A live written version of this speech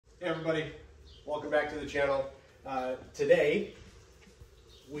Hey everybody, welcome back to the channel. Today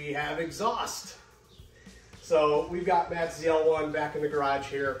we have exhaust. So we've got Matt's ZL1 back in the garage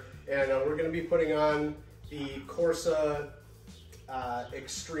here, and we're going to be putting on the Corsa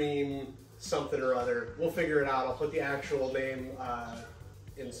Xtreme something or other. We'll figure it out. I'll put the actual name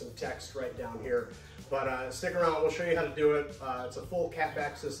in some text right down here. But stick around, we'll show you how to do it. It's a full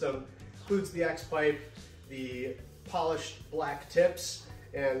catback system, includes the X-pipe, the polished black tips,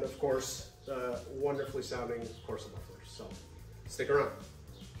 and of course the wonderfully sounding Corsa mufflers. So stick around.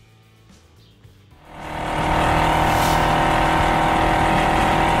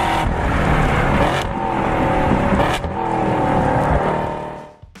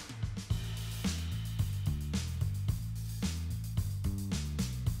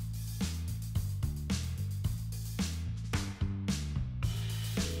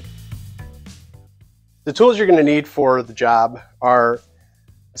 The tools you're going to need for the job are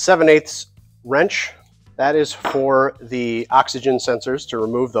 7/8 wrench. That is for the oxygen sensors, to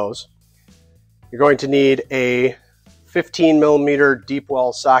remove those. You're going to need a 15mm deep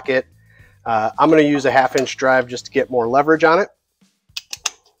well socket. I'm going to use a 1/2-inch drive just to get more leverage on it.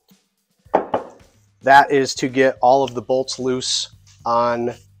 That is to get all of the bolts loose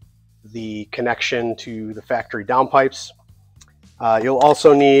on the connection to the factory downpipes. You'll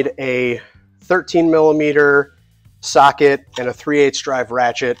also need a 13mm socket and a 3/8 drive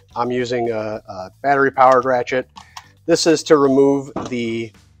ratchet. I'm using a battery powered ratchet. This is to remove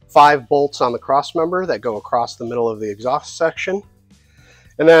the 5 bolts on the cross member that go across the middle of the exhaust section.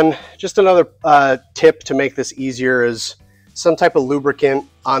 And then just another tip to make this easier is some type of lubricant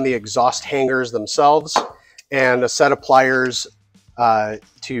on the exhaust hangers themselves and a set of pliers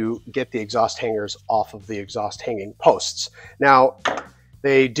to get the exhaust hangers off of the exhaust hanging posts. Now,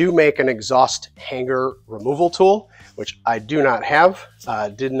 they do make an exhaust hanger removal tool, which I do not have,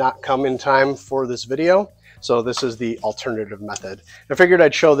 did not come in time for this video. So this is the alternative method. I figured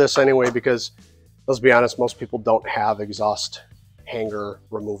I'd show this anyway because, let's be honest, most people don't have exhaust hanger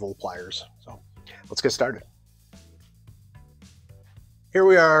removal pliers. So let's get started. Here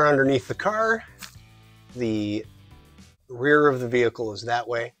we are underneath the car. The rear of the vehicle is that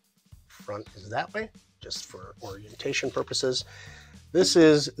way, front is that way, just for orientation purposes. This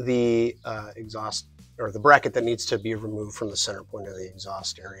is the exhaust, or the bracket that needs to be removed from the center point of the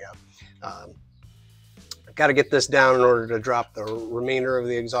exhaust area. I've got to get this down in order to drop the remainder of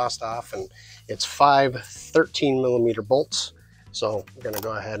the exhaust off, and it's 5 13mm bolts. So I'm going to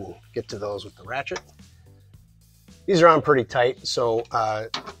go ahead and get to those with the ratchet. These are on pretty tight, so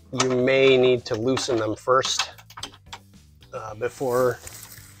you may need to loosen them first before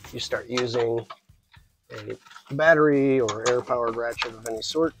you start using a battery or air-powered ratchet of any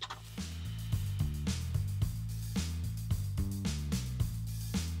sort.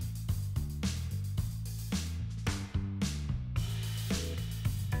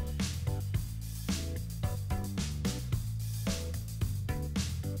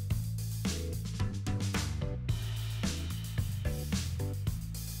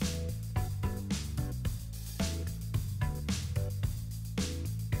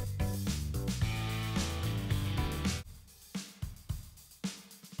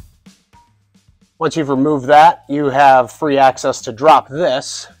 Once you've removed that, you have free access to drop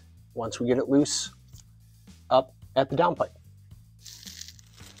this once we get it loose up at the downpipe.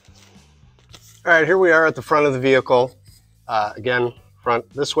 All right, here we are at the front of the vehicle. Again, front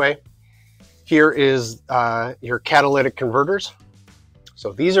this way. Here is your catalytic converters.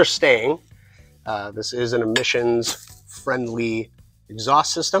 So these are staying. This is an emissions-friendly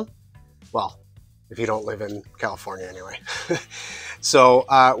exhaust system. Well, if you don't live in California anyway. So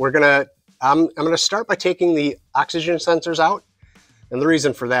I'm going to start by taking the oxygen sensors out. And the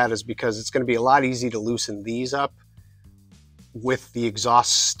reason for that is because it's going to be a lot easier to loosen these up with the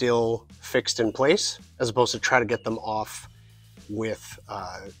exhaust still fixed in place, as opposed to try to get them off with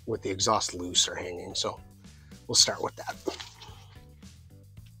the exhaust loose or hanging. So we'll start with that.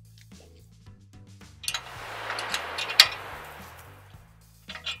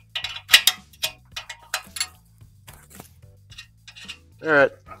 All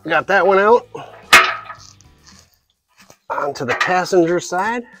right. Got that one out. Onto the passenger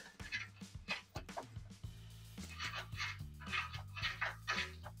side.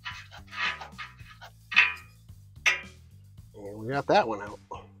 And we got that one out.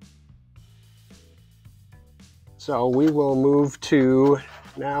 So we will move to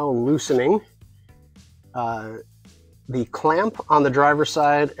now loosening the clamp on the driver's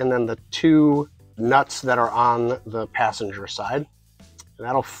side and then the 2 nuts that are on the passenger side. And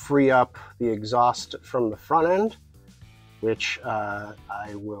that'll free up the exhaust from the front end. which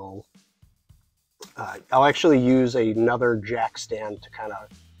I'll actually use another jack stand to kind of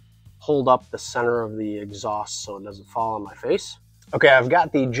hold up the center of the exhaust so it doesn't fall on my face. Okay, I've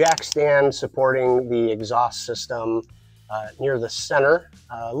got the jack stand supporting the exhaust system near the center,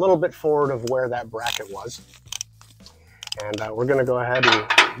 a little bit forward of where that bracket was. And we're going to go ahead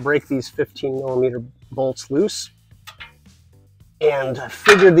and break these 15mm bolts loose. And I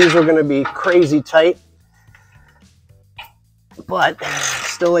figured these were going to be crazy tight, but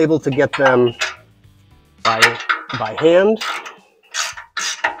still able to get them by hand.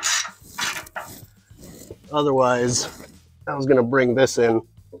 Otherwise, I was going to bring this in,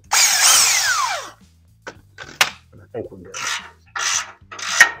 but I think we're good.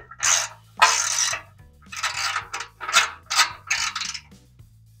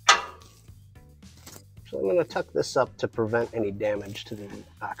 So I'm going to tuck this up to prevent any damage to the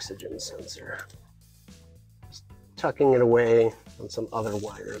oxygen sensor. Just tucking it away on some other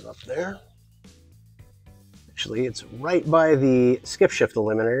wires up there. Actually, it's right by the skip shift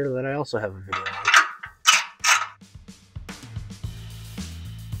eliminator that I also have a video on.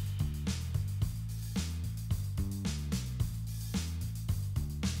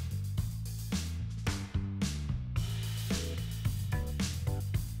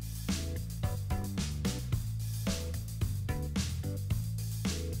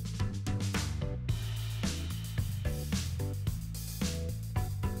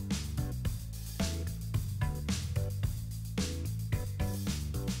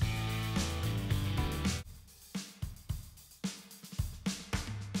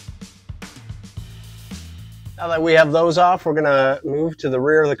 Now that we have those off, we're going to move to the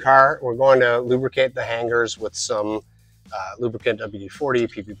rear of the car. We're going to lubricate the hangers with some lubricant,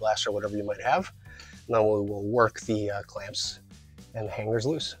 WD-40, PP Blaster, whatever you might have. And then we will work the clamps and the hangers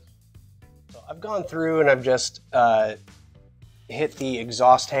loose. So I've gone through and I've just hit the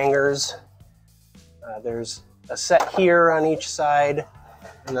exhaust hangers. There's a set here on each side,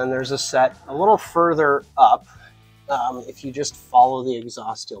 and then there's a set a little further up. If you just follow the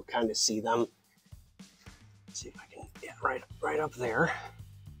exhaust, you'll kind of see them. See if I can get right up there.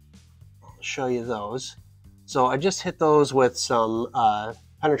 I'll show you those. So I just hit those with some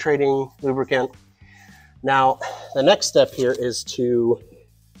penetrating lubricant. Now the next step here is to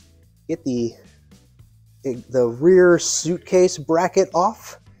get the rear suitcase bracket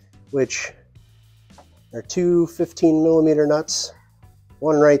off, which are two 15mm nuts,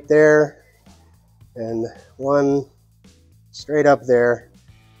 one right there and one straight up there.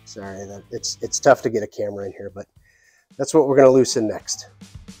 Sorry, it's tough to get a camera in here, but that's what we're going to loosen next.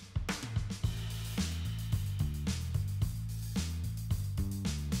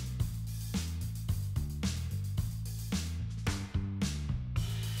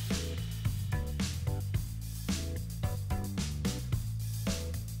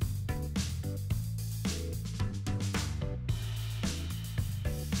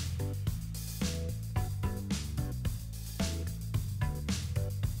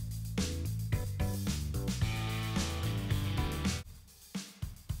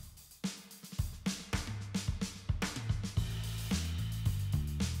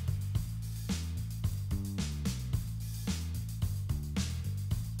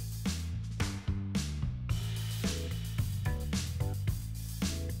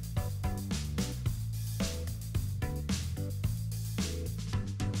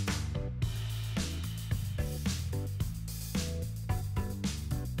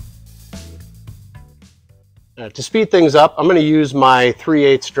 To speed things up, I'm going to use my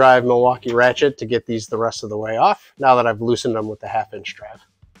 3/8 drive Milwaukee ratchet to get these the rest of the way off, now that I've loosened them with the 1/2-inch drive.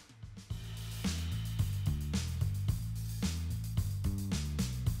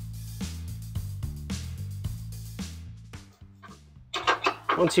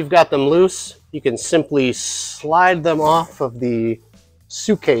 Once you've got them loose, you can simply slide them off of the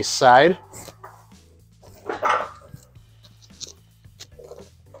suitcase side.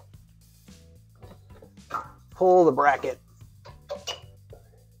 Pull the bracket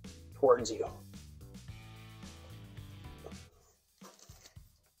towards you.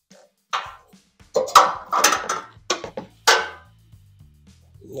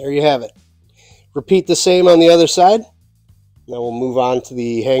 There you have it. Repeat the same on the other side. Now we'll move on to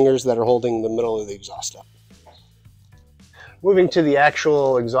the hangers that are holding the middle of the exhaust up. Moving to the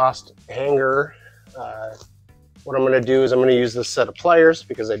actual exhaust hanger, what I'm going to do is I'm going to use this set of pliers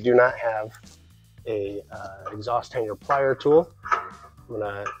because I do not have a exhaust hanger plier tool. I'm going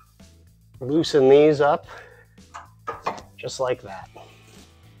to loosen these up just like that.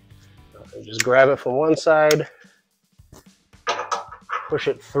 Just grab it from one side, push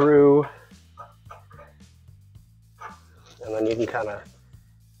it through, and then you can kind of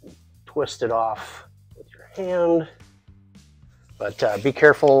twist it off with your hand. But be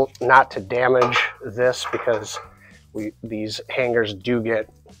careful not to damage this, because these hangers do get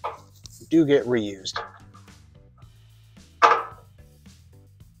reused.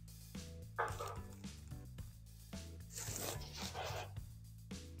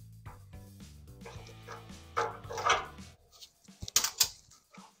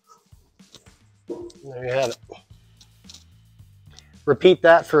 There you have it. Repeat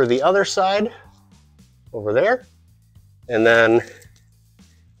that for the other side over there, and then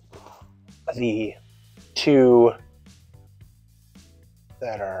the two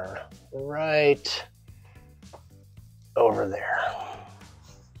that are right over there.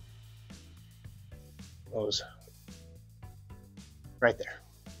 Those right there.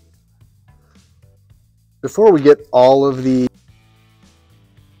 Before we get all of the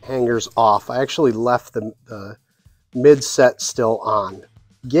hangers off, I actually left the mid set still on.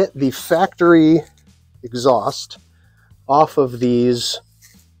 Get the factory exhaust off of these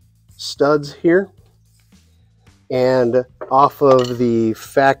studs here and off of the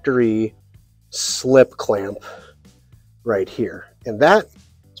factory slip clamp right here. And that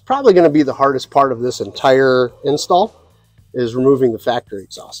is probably going to be the hardest part of this entire install, is removing the factory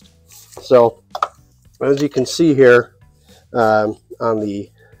exhaust. So as you can see here, on the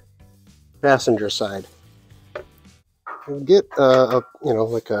passenger side, get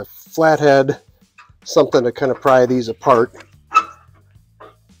like a flathead, something to kind of pry these apart.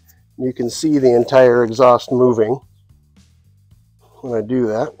 You can see the entire exhaust moving when I do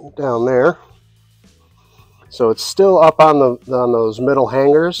that down there. So it's still up on those middle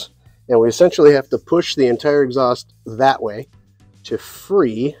hangers, and we essentially have to push the entire exhaust that way to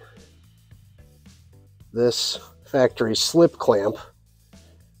free this factory slip clamp,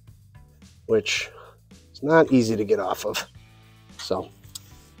 which is not easy to get off of. So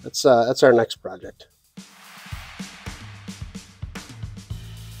that's our next project.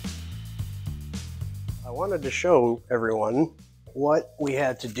 I wanted to show everyone what we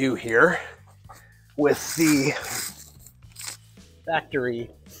had to do here with the factory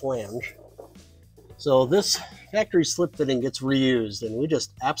flange. So this factory slip fitting gets reused, and we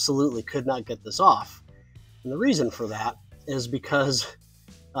just absolutely could not get this off. And the reason for that is because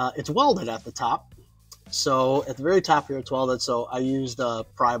it's welded at the top. So at the very top here, it's welded. So I used a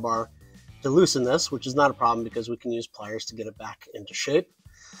pry bar to loosen this, which is not a problem because we can use pliers to get it back into shape.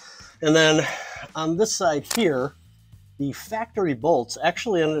 And then on this side here, the factory bolts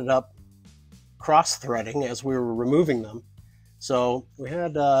actually ended up cross-threading as we were removing them. So we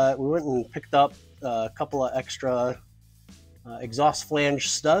went and picked up a couple of extra exhaust flange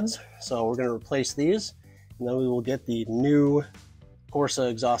studs. So we're going to replace these, and then we will get the new Corsa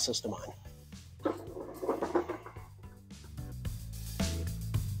exhaust system on.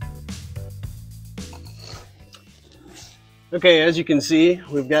 Okay, as you can see,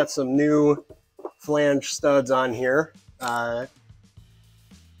 we've got some new flange studs on here. I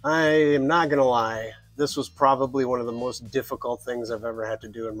am not gonna lie, this was probably one of the most difficult things I've ever had to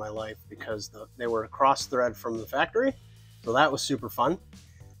do in my life, because they were a cross thread from the factory, so that was super fun.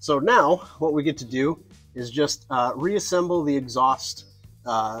 So now what we get to do is just reassemble the exhaust,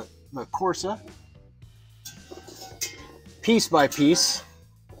 the Corsa, piece by piece,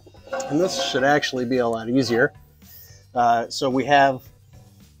 and this should actually be a lot easier. So we have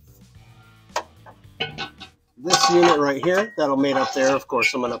this unit right here that'll mate up there. Of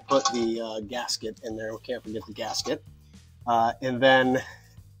course, I'm going to put the gasket in there. We can't forget the gasket. And then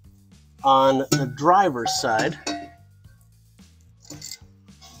on the driver's side,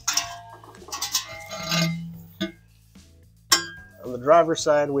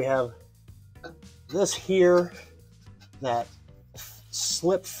 we have this here that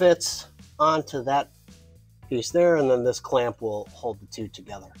slip fits onto that piece there, and then this clamp will hold the two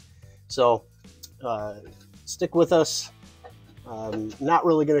together. So stick with us. Not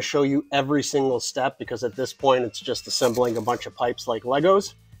really going to show you every single step, because at this point it's just assembling a bunch of pipes like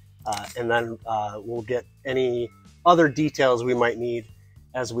Legos, and then we'll get any other details we might need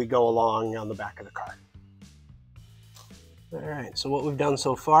as we go along on the back of the car. All right, so what we've done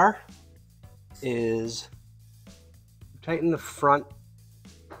so far is tighten the front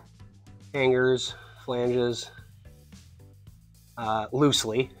hangers, flanges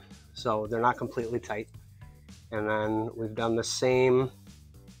loosely, so they're not completely tight. And then we've done the same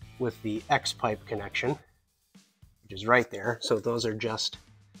with the X pipe connection, which is right there. So those are just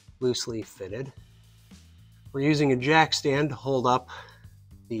loosely fitted. We're using a jack stand to hold up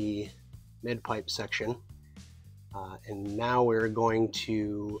the mid pipe section. And now we're going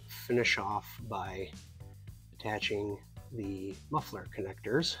to finish off by attaching the muffler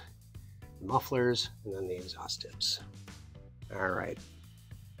connectors, the mufflers, and then the exhaust tips. All right.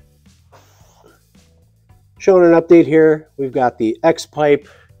 Showing an update here, we've got the X pipe,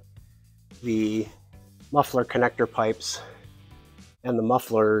 the muffler connector pipes, and the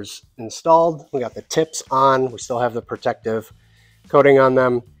mufflers installed. We got the tips on. We still have the protective coating on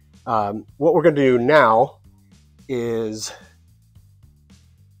them. What we're going to do now is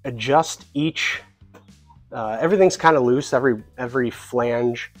adjust each. Everything's kind of loose. Every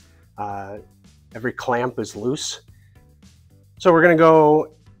flange, every clamp is loose. So we're going to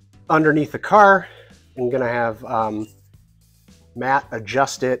go underneath the car. I'm going to have Matt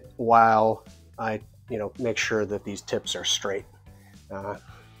adjust it while I, make sure that these tips are straight.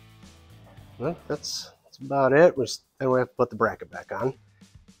 Well, that's about it. Then we have to put the bracket back on.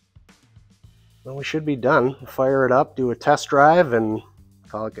 Well, we should be done. Fire it up, do a test drive, and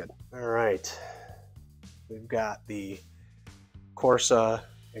call it good. All right. We've got the Corsa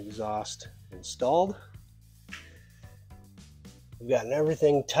exhaust installed. We've gotten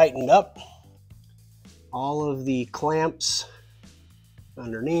everything tightened up. All of the clamps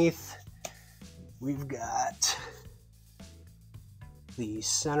underneath. We've got the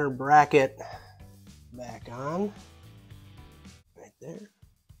center bracket back on right there.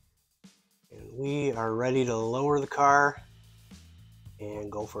 And we are ready to lower the car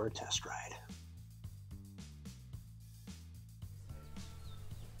and go for a test ride.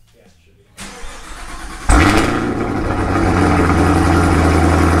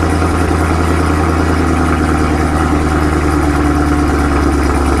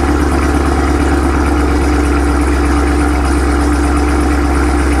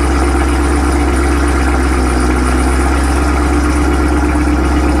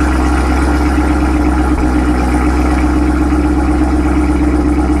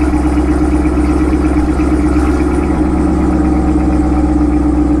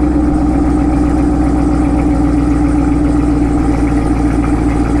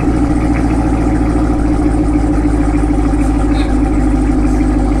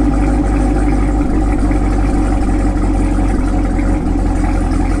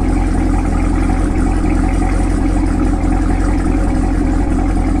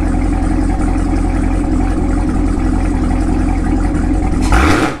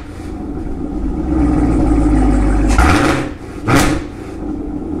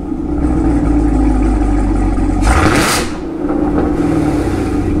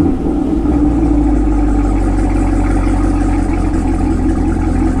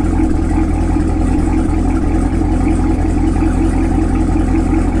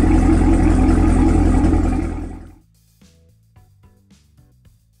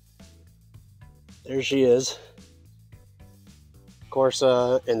 There she is.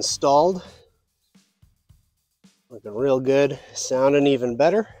 Corsa installed. Looking real good, sounding even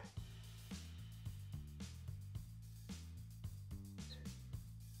better.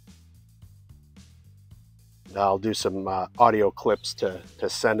 I'll do some audio clips to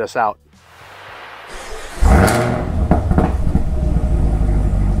send us out.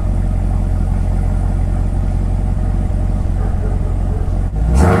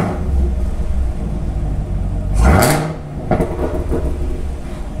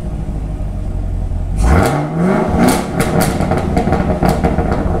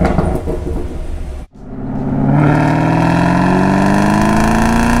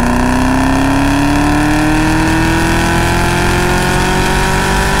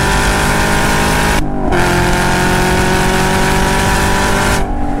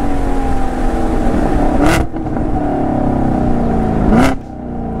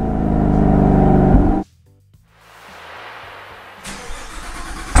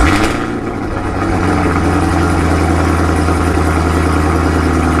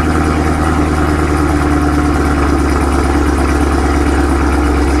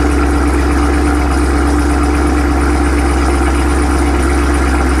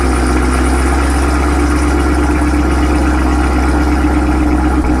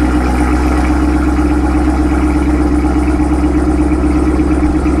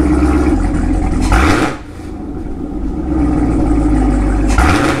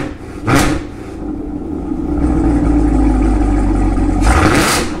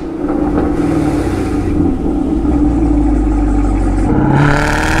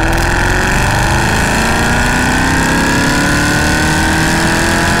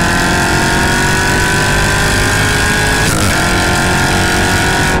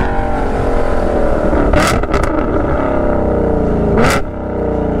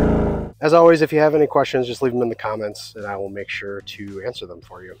 As always, if you have any questions, just leave them in the comments and I will make sure to answer them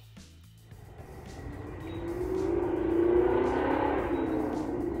for you.